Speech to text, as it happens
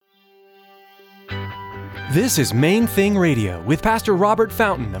This is Main Thing Radio with Pastor Robert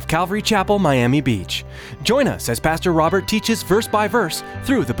Fountain of Calvary Chapel, Miami Beach. Join us as Pastor Robert teaches verse by verse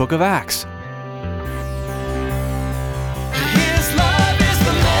through the book of Acts. His love is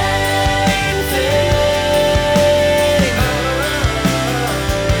the main thing.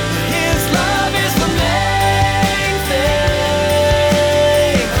 His love is the main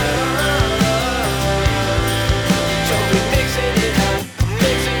thing. So we're mixing it up,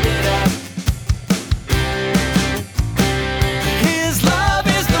 mixing it up. His love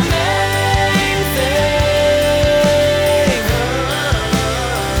is the main thing.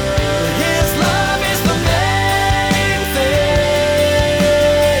 His love is the main thing.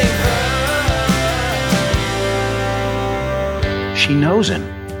 She knows him.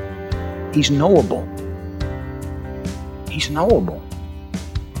 He's knowable. He's knowable.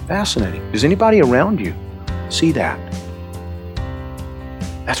 Fascinating. Does anybody around you see that?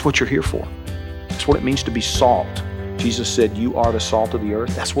 That's what you're here for. That's what it means to be salt. Jesus said, "You are the salt of the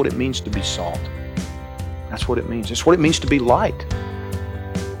earth." That's what it means to be salt. That's what it means. It's what it means to be light.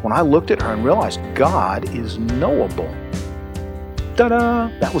 When I looked at her and realized God is knowable, ta-da!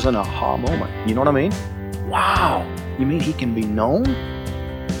 That was an aha moment. You know what I mean? Wow. You mean He can be known?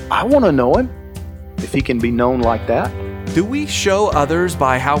 I want to know Him if He can be known like that. Do we show others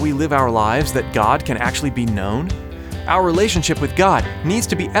by how we live our lives that God can actually be known? Our relationship with God needs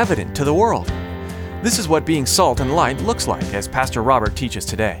to be evident to the world. This is what being salt and light looks like, as Pastor Robert teaches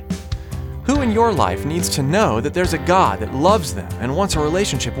today. Who in your life needs to know that there's a God that loves them and wants a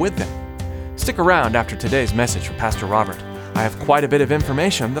relationship with them? Stick around after today's message from Pastor Robert. I have quite a bit of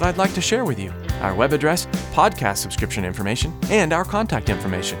information that I'd like to share with you. Our web address, podcast subscription information, and our contact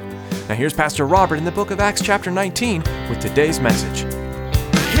information. Now here's Pastor Robert in the book of Acts chapter 19 with today's message.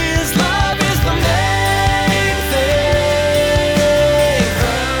 His love is the main thing.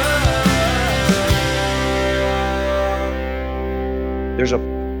 There's a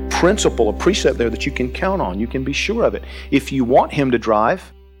principle, a precept there that you can count on. You can be sure of it. If you want Him to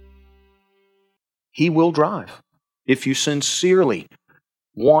drive, He will drive. If you sincerely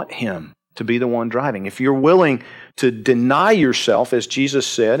want Him to be the one driving, if you're willing to deny yourself, as Jesus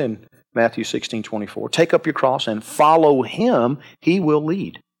said in Matthew 16:24, take up your cross and follow Him, He will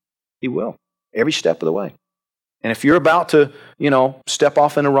lead. He will, every step of the way. And if you're about to, step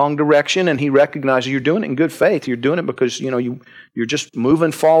off in the wrong direction and He recognizes you're doing it in good faith, you're doing it because, you're just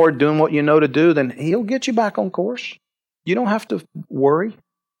moving forward, doing what you know to do, then He'll get you back on course. You don't have to worry.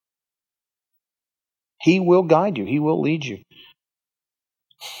 He will guide you. He will lead you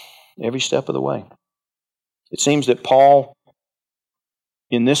every step of the way. It seems that Paul,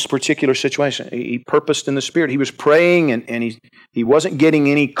 in this particular situation, he purposed in the Spirit. He was praying and he wasn't getting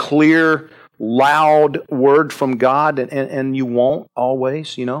any clear, loud word from God, and you won't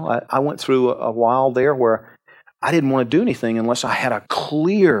always. I went through a while there where I didn't want to do anything unless I had a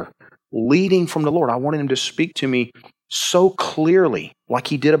clear leading from the Lord. I wanted Him to speak to me so clearly, like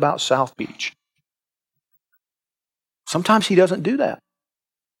He did about South Beach. Sometimes He doesn't do that.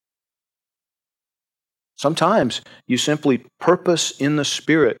 Sometimes you simply purpose in the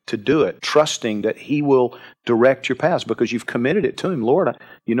Spirit to do it, trusting that He will direct your paths because you've committed it to Him. Lord,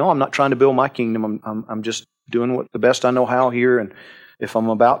 I'm not trying to build my kingdom. I'm just doing the best I know how here. And if I'm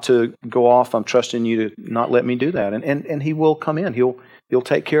about to go off, I'm trusting You to not let me do that. And He will come in. He'll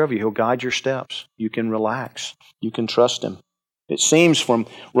take care of you. He'll guide your steps. You can relax. You can trust Him. It seems from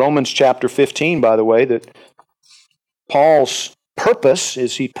Romans chapter 15, by the way, that Paul's purpose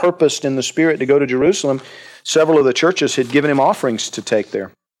is he purposed in the Spirit to go to Jerusalem. Several of the churches had given him offerings to take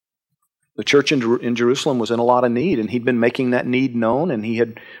there. The church in Jerusalem was in a lot of need, and he'd been making that need known, and he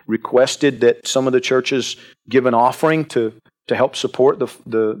had requested that some of the churches give an offering to help support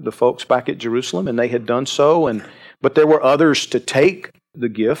the folks back at Jerusalem, and they had done so. But there were others to take the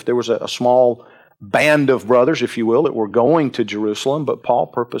gift. There was a small band of brothers, if you will, that were going to Jerusalem, but Paul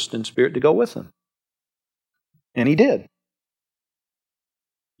purposed in Spirit to go with them. And he did.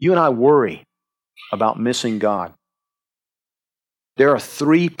 You and I worry about missing God. There are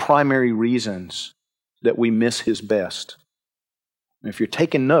 3 primary reasons that we miss His best. And if you're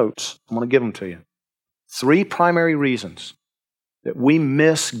taking notes, I'm going to give them to you. 3 primary reasons that we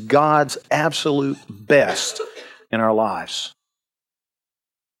miss God's absolute best in our lives.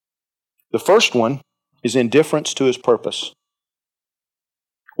 The first one is indifference to His purpose.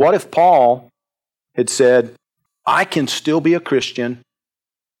 What if Paul had said, I can still be a Christian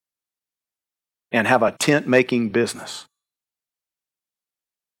and have a tent-making business?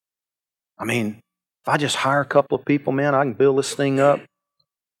 I mean, if I just hire a couple of people, man, I can build this thing up.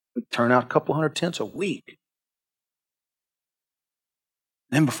 We turn out a couple hundred tents a week.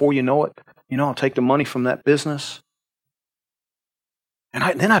 Then before you know it, I'll take the money from that business.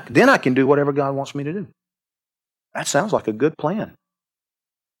 And then I can do whatever God wants me to do. That sounds like a good plan.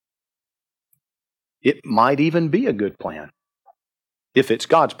 It might even be a good plan if it's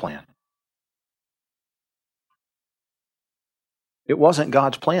God's plan. It wasn't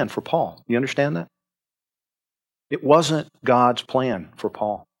God's plan for Paul. You understand that? It wasn't God's plan for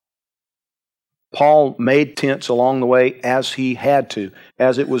Paul. Paul made tents along the way as he had to,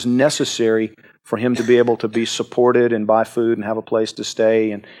 as it was necessary for him to be able to be supported and buy food and have a place to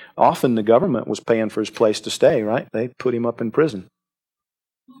stay. And often the government was paying for his place to stay, right? They put him up in prison.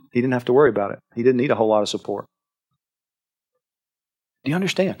 He didn't have to worry about it. He didn't need a whole lot of support. Do you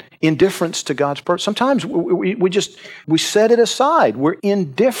understand? Indifference to God's purpose. Sometimes we set it aside. We're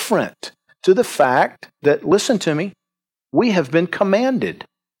indifferent to the fact that, listen to me, we have been commanded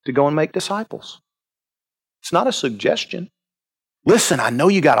to go and make disciples. It's not a suggestion. Listen, I know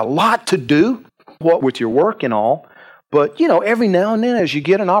you got a lot to do, what with your work and all, but every now and then as you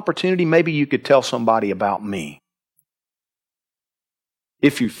get an opportunity, maybe you could tell somebody about me.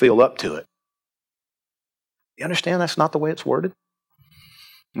 If you feel up to it. You understand that's not the way it's worded?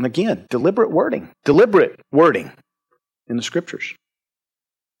 And again, deliberate wording in the Scriptures.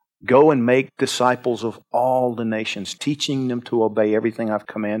 Go and make disciples of all the nations, teaching them to obey everything I've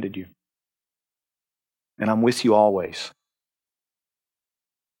commanded you. And I'm with you always.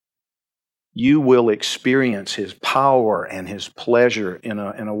 You will experience His power and His pleasure in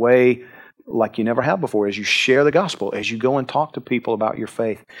a way like you never have before as you share the gospel, as you go and talk to people about your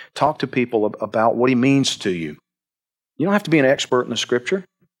faith. Talk to people about what He means to you. You don't have to be an expert in the Scripture.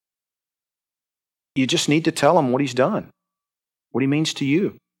 You just need to tell them what He's done, what He means to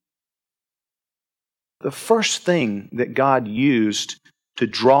you. The first thing that God used to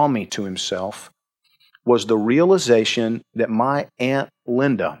draw me to Himself was the realization that my Aunt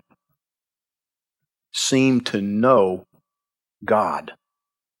Linda seemed to know God.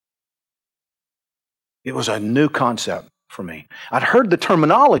 It was a new concept for me. I'd heard the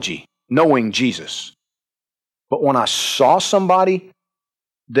terminology, knowing Jesus. But when I saw somebody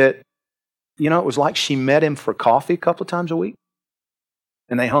that, it was like she met him for coffee a couple of times a week,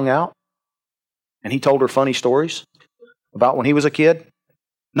 and they hung out, and he told her funny stories about when he was a kid.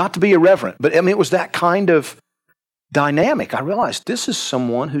 Not to be irreverent, but it was that kind of dynamic. I realized this is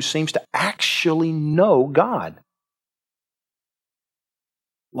someone who seems to actually know God.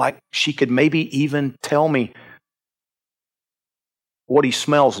 Like she could maybe even tell me what He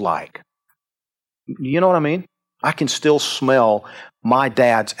smells like. You know what I mean? I can still smell my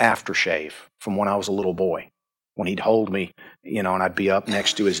dad's aftershave from when I was a little boy. When he'd hold me, and I'd be up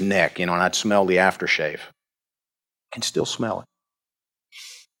next to his neck, and I'd smell the aftershave. I can still smell it.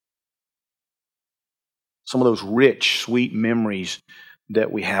 Some of those rich, sweet memories that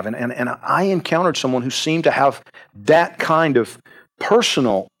we have. And I encountered someone who seemed to have that kind of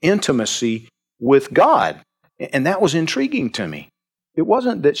personal intimacy with God. And that was intriguing to me. It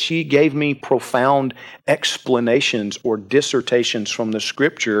wasn't that she gave me profound explanations or dissertations from the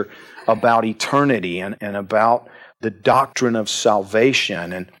Scripture about eternity and about the doctrine of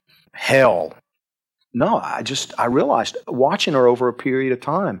salvation and hell. No, I realized, watching her over a period of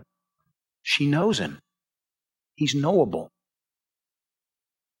time, she knows Him. He's knowable.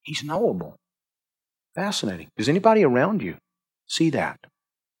 He's knowable. Fascinating. Does anybody around you see that?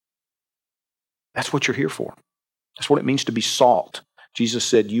 That's what you're here for. That's what it means to be salt. Jesus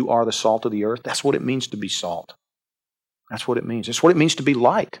said, "You are the salt of the earth." That's what it means to be salt. That's what it means. It's what it means to be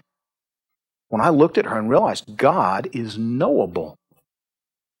light. When I looked at her and realized God is knowable.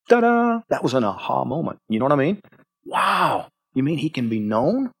 Ta-da! That was an aha moment. You know what I mean? Wow. You mean He can be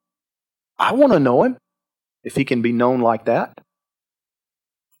known? I want to know Him if He can be known like that.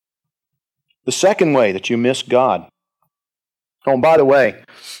 The second way that you miss God. Oh, and by the way,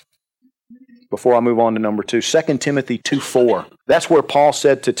 before I move on to number 2, 2 Timothy 2:4. That's where Paul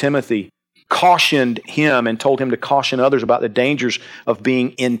said to Timothy, cautioned him and told him to caution others about the dangers of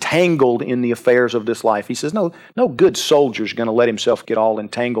being entangled in the affairs of this life. He says, no good soldier is going to let himself get all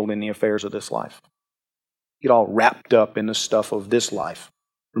entangled in the affairs of this life. Get all wrapped up in the stuff of this life.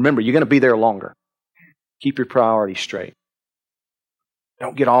 Remember, you're going to be there longer. Keep your priorities straight.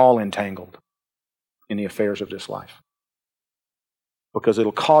 Don't get all entangled in the affairs of this life. Because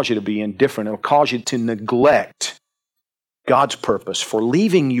it'll cause you to be indifferent. It'll cause you to neglect God's purpose for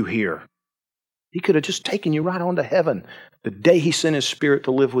leaving you here. He could have just taken you right on to heaven the day He sent His Spirit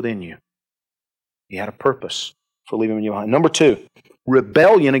to live within you. He had a purpose for leaving you behind. Number 2,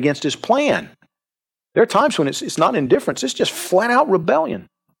 rebellion against His plan. There are times when it's not indifference. It's just flat out rebellion.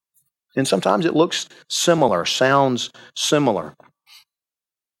 And sometimes it looks similar, sounds similar.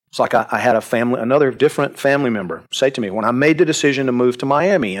 It's like I had another different family member say to me, when I made the decision to move to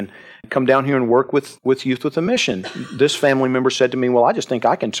Miami and come down here and work with Youth with a Mission, this family member said to me, well, I just think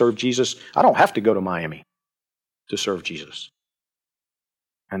I can serve Jesus. I don't have to go to Miami to serve Jesus.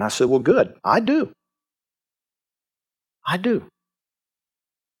 And I said, well, good. I do.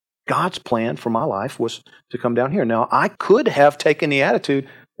 God's plan for my life was to come down here. Now, I could have taken the attitude,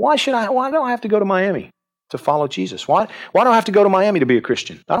 why don't I have to go to Miami to follow Jesus? Why don't I have to go to Miami to be a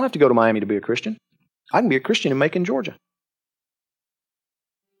Christian? I don't have to go to Miami to be a Christian. I can be a Christian in Macon, Georgia.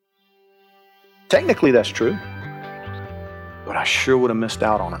 Technically, that's true. But I sure would have missed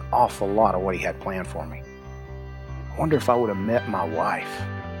out on an awful lot of what He had planned for me. I wonder if I would have met my wife,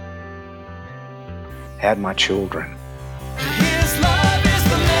 had my children. His love is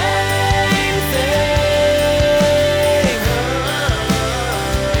the main thing.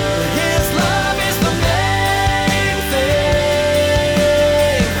 His love is the main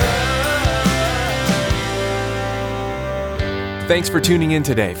thing. Thanks for tuning in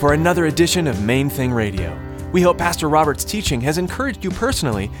today for another edition of Main Thing Radio. We hope Pastor Robert's teaching has encouraged you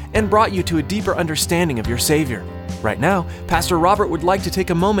personally and brought you to a deeper understanding of your Savior. Right now, Pastor Robert would like to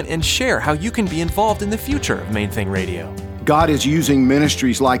take a moment and share how you can be involved in the future of Main Thing Radio. God is using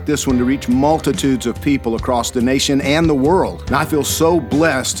ministries like this one to reach multitudes of people across the nation and the world. And I feel so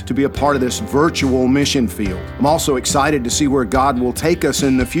blessed to be a part of this virtual mission field. I'm also excited to see where God will take us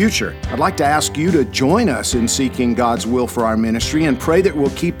in the future. I'd like to ask you to join us in seeking God's will for our ministry and pray that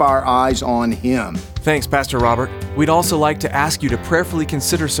we'll keep our eyes on Him. Thanks, Pastor Robert. We'd also like to ask you to prayerfully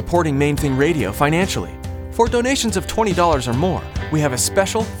consider supporting Main Thing Radio financially. For donations of $20 or more, we have a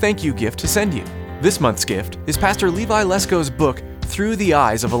special thank you gift to send you. This month's gift is Pastor Levi Lesko's book, Through the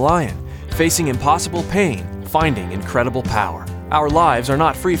Eyes of a Lion, Facing Impossible Pain, Finding Incredible Power. Our lives are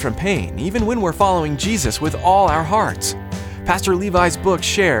not free from pain, even when we're following Jesus with all our hearts. Pastor Levi's book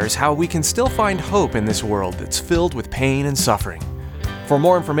shares how we can still find hope in this world that's filled with pain and suffering. For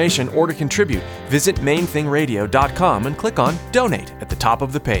more information or to contribute, visit mainthingradio.com and click on Donate at the top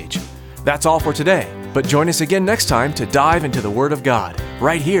of the page. That's all for today, but join us again next time to dive into the Word of God,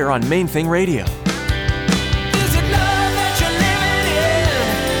 right here on Main Thing Radio.